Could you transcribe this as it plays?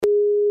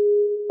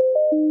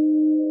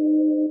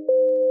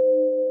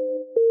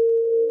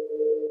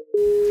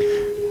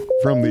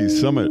From the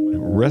Summit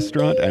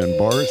Restaurant and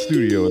Bar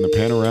Studio in the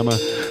Panorama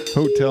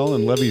Hotel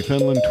in Levy,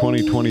 Finland,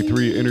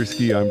 2023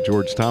 Interski, I'm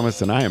George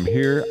Thomas, and I am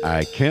here,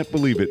 I can't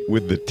believe it,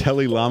 with the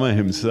Tele Llama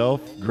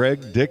himself,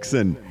 Greg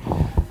Dixon.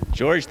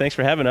 George, thanks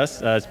for having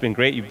us. It's been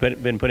great. You've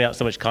been putting out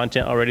so much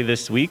content already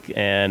this week,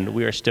 and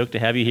we are stoked to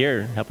have you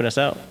here helping us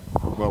out.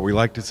 Well, we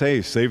like to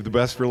say, save the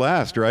best for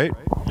last, right?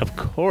 Of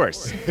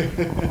course.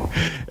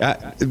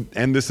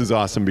 And this is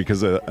awesome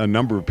because a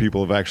number of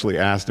people have actually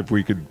asked if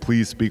we could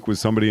please speak with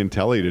somebody in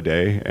Tele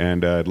today,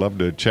 and I'd love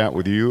to chat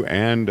with you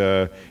and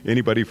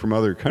anybody from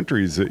other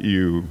countries that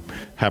you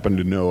happen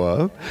to know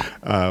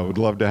of. Would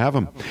love to have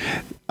them.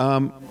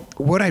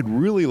 What I'd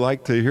really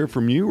like to hear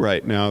from you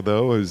right now,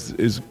 though,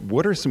 is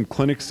what are some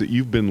clinics that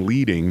you've been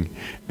leading,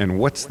 and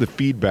what's the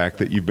feedback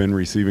that you've been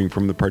receiving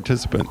from the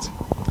participants?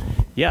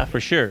 Yeah, for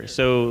sure.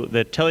 So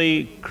the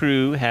Tele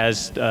crew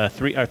has our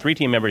three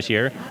team members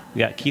here. We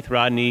got Keith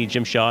Rodney,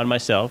 Jim Shaw, and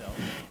myself.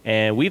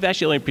 And we've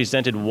actually only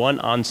presented one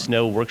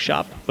on-snow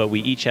workshop, but we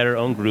each had our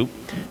own group.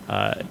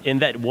 In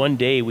that one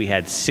day, we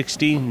had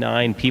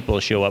 69 people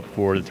show up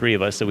for the three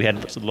of us. So we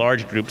had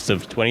large groups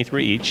of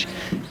 23 each,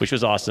 which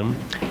was awesome.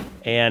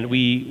 And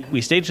we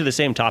stayed to the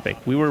same topic.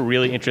 We were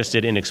really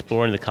interested in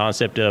exploring the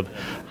concept of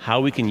how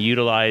we can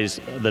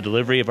utilize the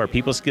delivery of our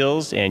people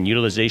skills and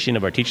utilization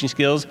of our teaching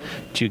skills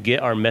to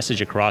get our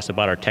message across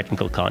about our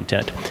technical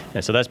content.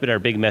 And so that's been our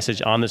big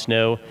message on the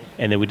snow.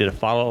 And then we did a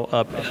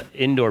follow-up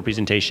indoor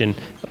presentation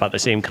about the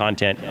same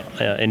content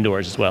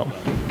indoors as well.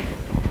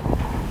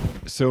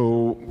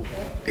 So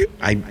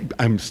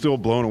I'm still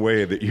blown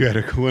away that you had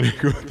a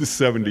clinic with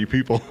 70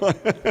 people.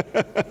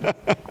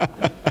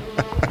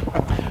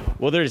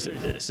 Well,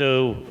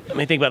 so let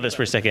me think about this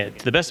for a second.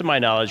 To the best of my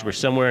knowledge, we're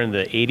somewhere in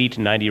the 80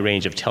 to 90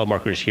 range of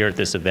telemarketers here at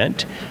this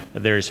event.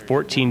 There's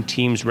 14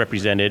 teams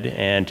represented,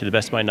 and to the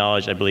best of my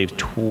knowledge, I believe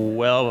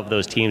 12 of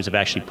those teams have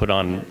actually put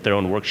on their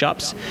own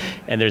workshops.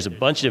 And there's a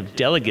bunch of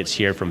delegates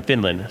here from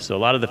Finland. So a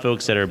lot of the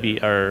folks that are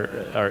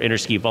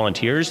Interski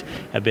volunteers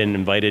have been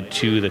invited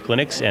to the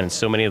clinics, and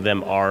so many of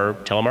them are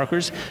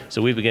telemarketers.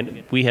 So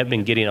we have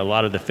been getting a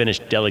lot of the Finnish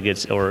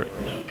delegates or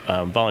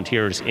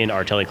volunteers in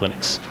our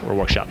teleclinics or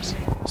workshops.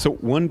 So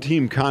one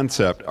team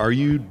concept, are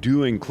you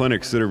doing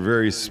clinics that are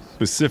very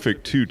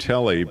specific to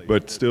Tele,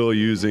 but still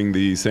using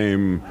the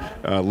same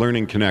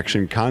learning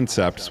connection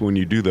concepts when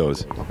you do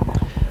those?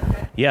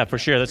 Yeah, for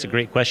sure. That's a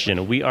great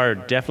question. We are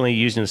definitely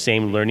using the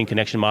same learning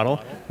connection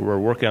model. We're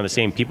working on the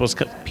same people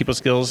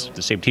skills,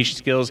 the same teaching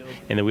skills,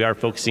 and then we are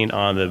focusing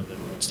on the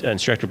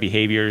instructor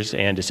behaviors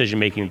and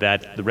decision-making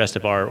that the rest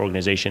of our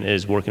organization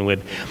is working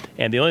with.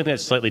 And the only thing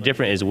that's slightly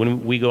different is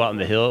when we go out on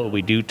the hill,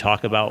 we do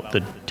talk about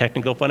the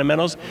technical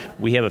fundamentals.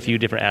 We have a few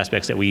different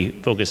aspects that we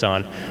focus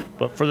on.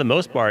 But for the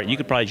most part, you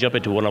could probably jump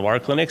into one of our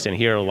clinics and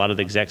hear a lot of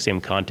the exact same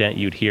content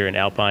you'd hear in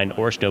alpine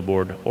or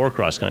snowboard or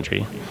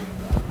cross-country.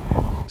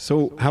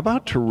 So how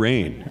about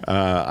terrain?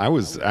 I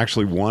was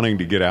actually wanting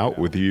to get out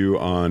with you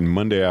on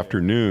Monday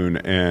afternoon,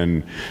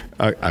 and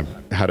I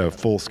had a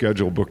full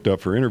schedule booked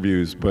up for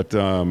interviews, but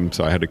so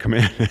I had to come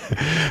in.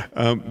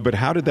 But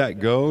how did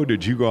that go?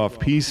 Did you go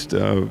off-piste?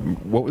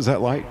 What was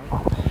that like?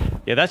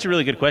 Yeah, that's a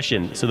really good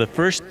question. So the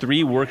first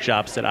 3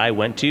 workshops that I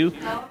went to,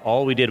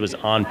 all we did was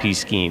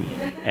on-piste skiing.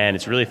 And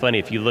it's really funny,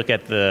 if you look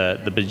at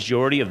the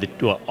majority of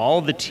all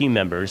of the team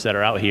members that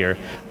are out here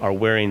are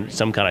wearing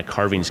some kind of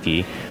carving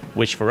ski,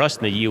 which for us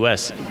in the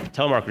U.S.,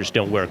 telemarketers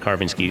don't wear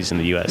carving skis in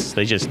the U.S.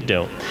 They just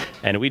don't.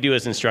 And we do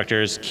as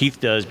instructors. Keith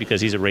does because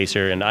he's a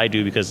racer, and I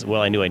do because,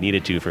 well, I knew I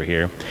needed to for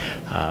here.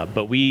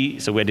 But we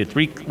did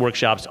 3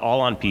 workshops all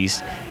on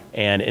piste.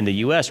 And in the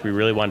U.S., we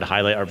really wanted to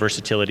highlight our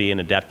versatility and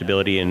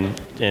adaptability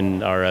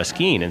in our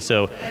skiing. And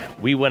so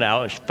we went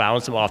out and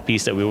found some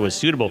off-piste that was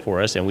suitable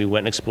for us, and we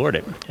went and explored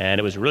it. And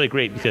it was really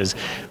great because,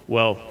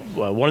 well,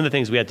 one of the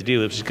things we had to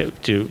do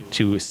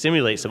to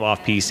simulate some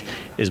off-piste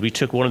is we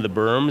took one of the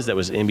berms that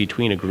was in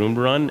between a groomed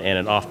run and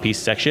an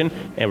off-piste section,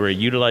 and we're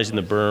utilizing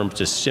the berm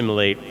to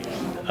simulate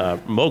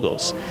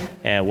moguls.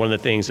 And one of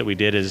the things that we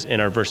did is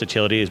in our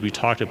versatility is we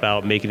talked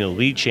about making a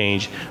lead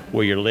change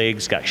where your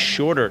legs got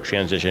shorter at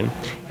transition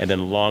and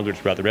then longer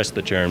throughout the rest of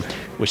the turn,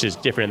 which is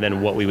different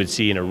than what we would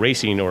see in a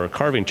racing or a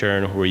carving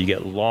turn where you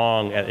get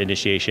long at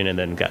initiation and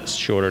then got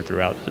shorter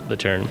throughout the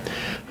turn.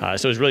 So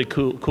it was really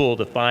cool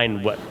to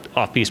find what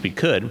off-piste we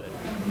could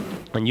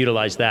and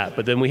utilize that.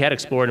 But then we had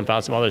explored and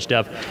found some other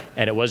stuff,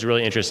 and it was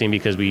really interesting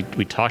because we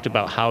talked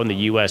about how in the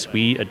U.S.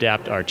 we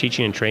adapt our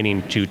teaching and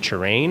training to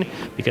terrain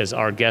because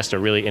our guests are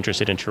really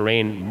interested in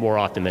terrain more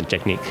often than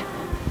technique.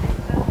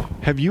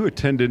 Have you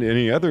attended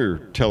any other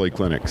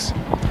teleclinics?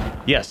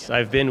 Yes,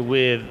 I've been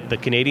with the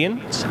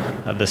Canadians,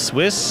 the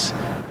Swiss.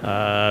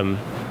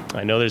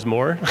 I know there's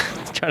more.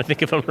 I'm trying to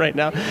think of them right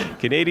now.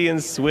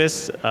 Canadians,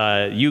 Swiss,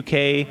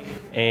 UK,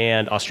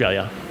 and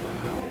Australia.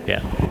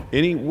 Yeah.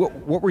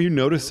 What were you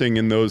noticing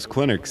in those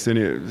clinics?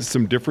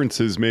 Some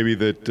differences maybe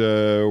that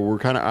were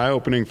kind of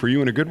eye-opening for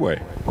you in a good way?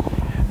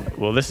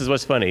 Well, this is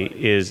what's funny,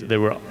 is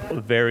there were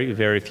very,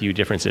 very few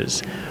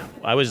differences.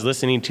 I was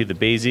listening to the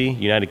BASI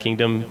United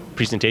Kingdom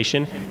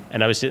presentation,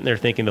 and I was sitting there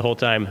thinking the whole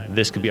time,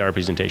 this could be our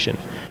presentation.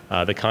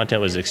 The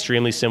content was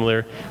extremely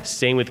similar.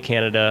 Same with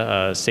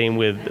Canada, same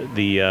with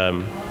the,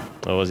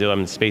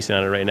 I'm spacing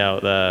on it right now,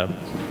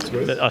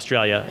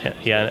 Australia,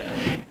 yeah.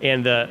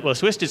 And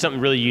Swiss did something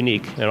really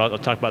unique, and I'll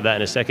talk about that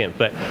in a second.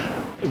 But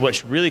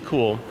what's really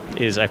cool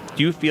is I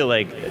do feel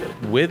like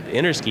with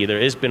Interski, there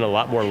has been a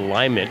lot more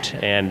alignment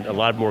and a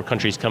lot more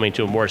countries coming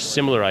to a more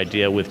similar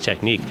idea with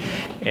technique.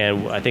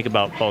 And I think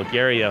about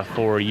Bulgaria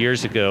 4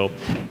 years ago,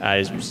 I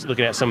was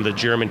looking at some of the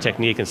German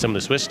technique and some of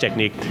the Swiss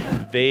technique.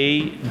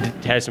 They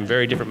had some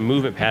very different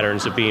movement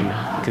patterns of being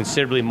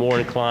considerably more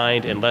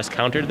inclined and less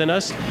countered than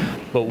us.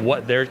 But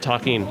what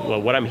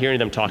I'm hearing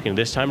them talking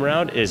this time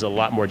around is a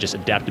lot more just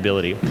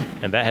adaptability.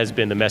 And that has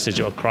been the message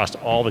across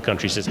all the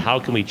countries, is how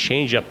can we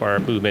change up our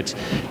movements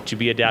to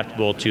be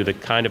adaptable to the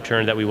kind of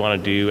turn that we want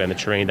to do and the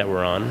terrain that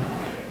we're on.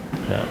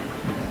 Yeah.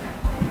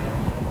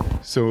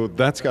 So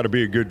that's got to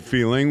be a good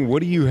feeling.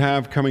 What do you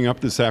have coming up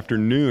this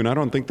afternoon? I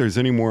don't think there's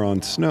any more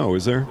on snow,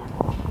 is there?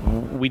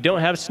 We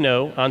don't have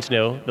snow.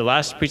 The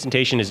last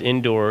presentation is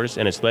indoors,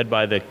 and it's led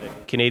by the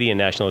Canadian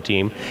national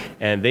team,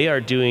 and they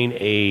are doing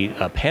a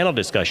panel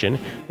discussion.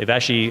 They've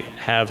actually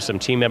have some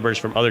team members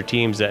from other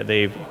teams that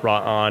they've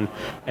brought on,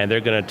 and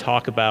they're going to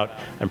talk about,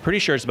 I'm pretty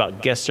sure it's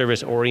about guest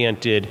service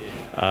oriented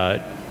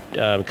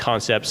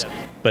concepts,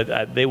 but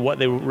what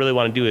they really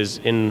want to do is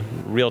in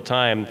real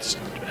time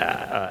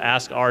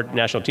ask our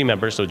national team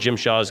members, so Jim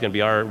Shaw is going to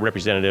be our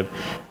representative,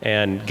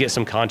 and get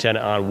some content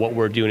on what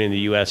we're doing in the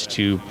U.S.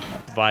 to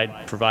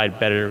provide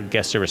better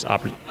guest service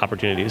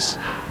opportunities.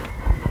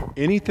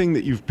 Anything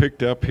that you've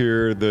picked up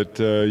here that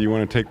you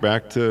want to take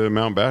back to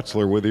Mount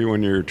Bachelor with you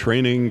when you're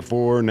training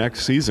for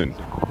next season?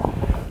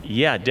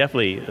 Yeah,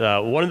 definitely.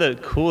 One of the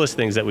coolest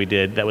things that we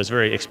did that was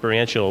very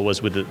experiential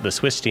was with the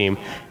Swiss team.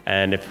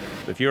 And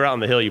if you're out on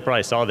the hill, you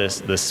probably saw this.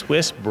 The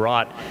Swiss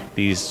brought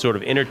these sort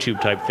of inner tube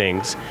type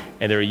things,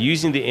 and they're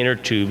using the inner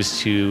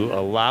tubes to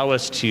allow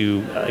us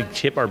to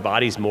tip our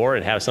bodies more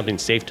and have something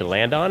safe to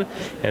land on.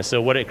 And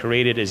so what it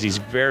created is these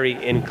very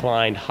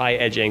inclined, high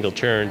edge angle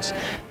turns.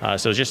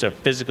 So it's just a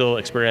physical,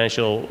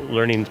 experiential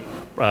learning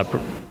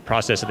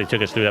process that they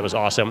took us through that was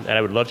awesome. And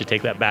I would love to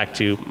take that back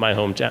to my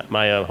home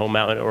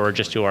mountain, or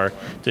just to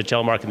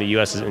Telemark in the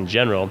U.S. in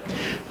general.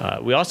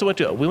 We also went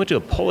to a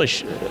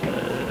Polish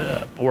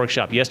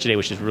workshop yesterday,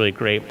 which is really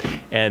great.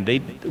 And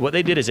what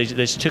they did is they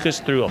just took us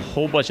through a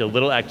whole bunch of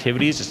little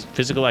activities, just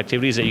physical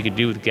activities that you could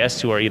do with guests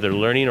who are either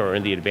learning or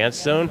in the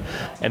advanced zone.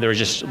 And there were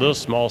just little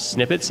small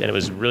snippets, and it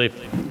was really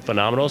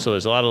phenomenal. So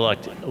there's a lot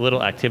of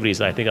little activities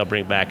that I think I'll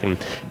bring back. And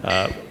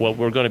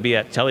we're going to be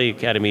at Tele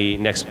Academy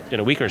in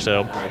a week or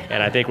so,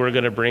 and I think we're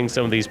going to bring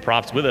some of these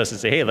props with us and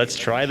say, hey, let's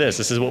try this.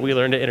 This is what we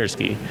learned at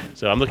Interski.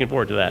 So I'm looking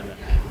forward to that.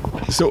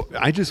 So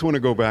I just want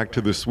to go back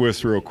to the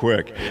Swiss real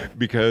quick,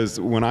 because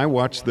when I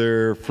watched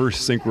their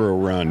first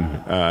synchro run,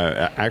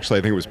 actually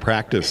I think it was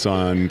practice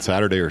on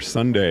Saturday or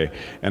Sunday,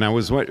 and it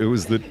was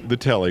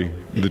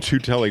the two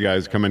Tele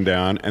guys coming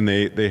down, and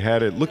they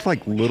had, it looked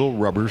like little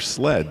rubber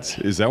sleds.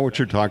 Is that what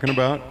you're talking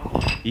about?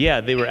 Yeah,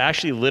 they were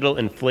actually little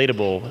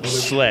inflatable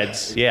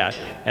sleds, yeah.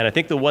 And I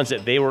think the ones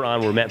that they were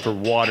on were meant for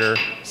water.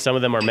 Some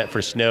of them are meant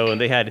for snow,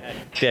 and they had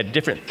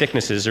different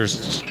thicknesses.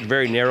 There's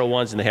very narrow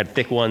ones, and they had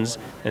thick ones.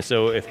 And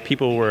so if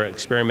people were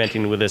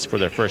experimenting with this for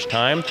their first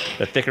time,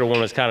 the thicker one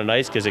was kind of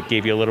nice because it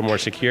gave you a little more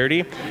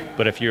security.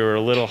 But if you're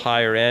a little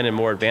higher end and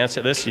more advanced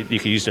at this, you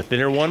could use the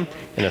thinner one,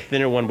 and the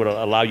thinner one would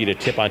allow you to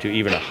tip onto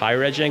even a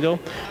higher edge angle.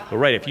 But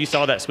right, if you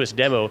saw that Swiss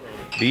demo,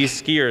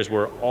 these skiers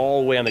were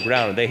all the way on the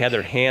ground. They had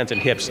their hands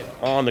and hips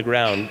on the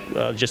ground,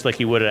 just like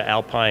you would an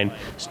alpine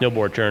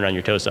snowboard turn on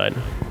your toe side.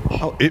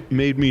 Oh, it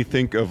made me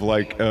think of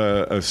like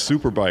a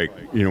super bike,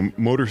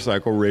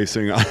 motorcycle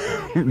racing,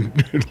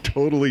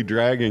 totally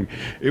dragging.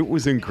 It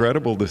was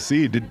incredible to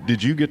see.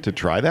 Did you get to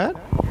try that?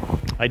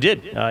 I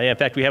did. In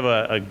fact, we have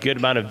a good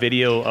amount of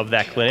video of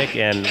that clinic,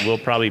 and we'll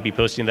probably be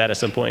posting that at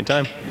some point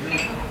in time.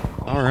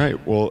 All right.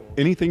 Well,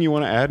 anything you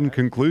want to add in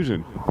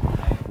conclusion?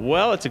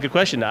 Well, it's a good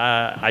question.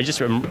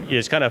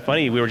 It's kind of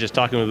funny. We were just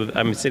talking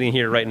I'm sitting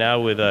here right now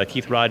with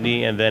Keith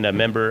Rodney, and then a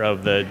member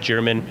of the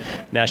German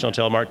national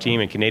Telemark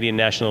team and Canadian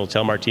national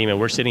Telemark team, and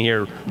we're sitting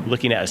here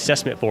looking at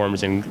assessment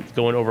forms and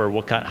going over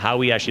how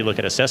we actually look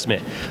at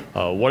assessment.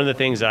 One of the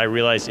things that I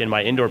realized in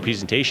my indoor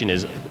presentation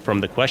is,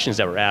 from the questions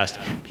that were asked,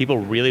 people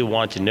really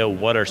want to know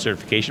what our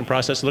certification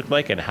process looked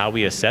like and how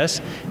we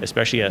assess,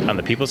 especially on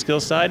the people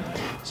skills side.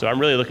 So I'm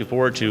really looking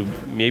forward to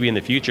maybe in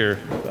the future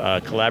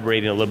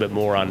collaborating a little bit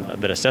more on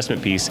that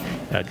assessment piece,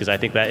 because I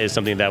think that is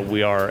something that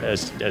we are,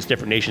 as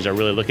different nations, are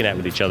really looking at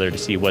with each other to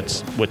see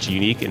what's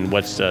unique and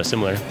what's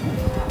similar.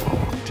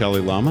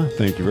 Tele Lama,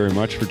 thank you very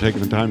much for taking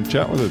the time to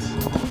chat with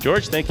us.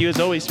 George, thank you as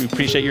always. We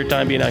appreciate your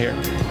time being out here.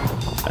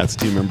 That's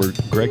team member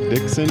Greg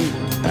Dixon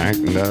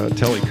and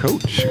Tele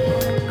coach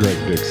Greg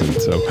Dixon.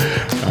 So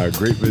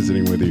great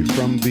visiting with you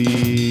from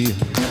the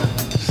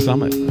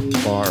Summit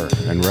Bar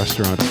and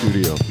Restaurant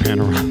Studio,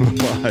 Panorama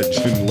Lodge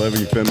in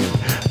Levy, Finland.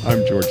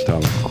 I'm George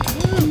Thomas.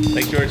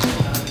 Thanks,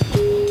 George.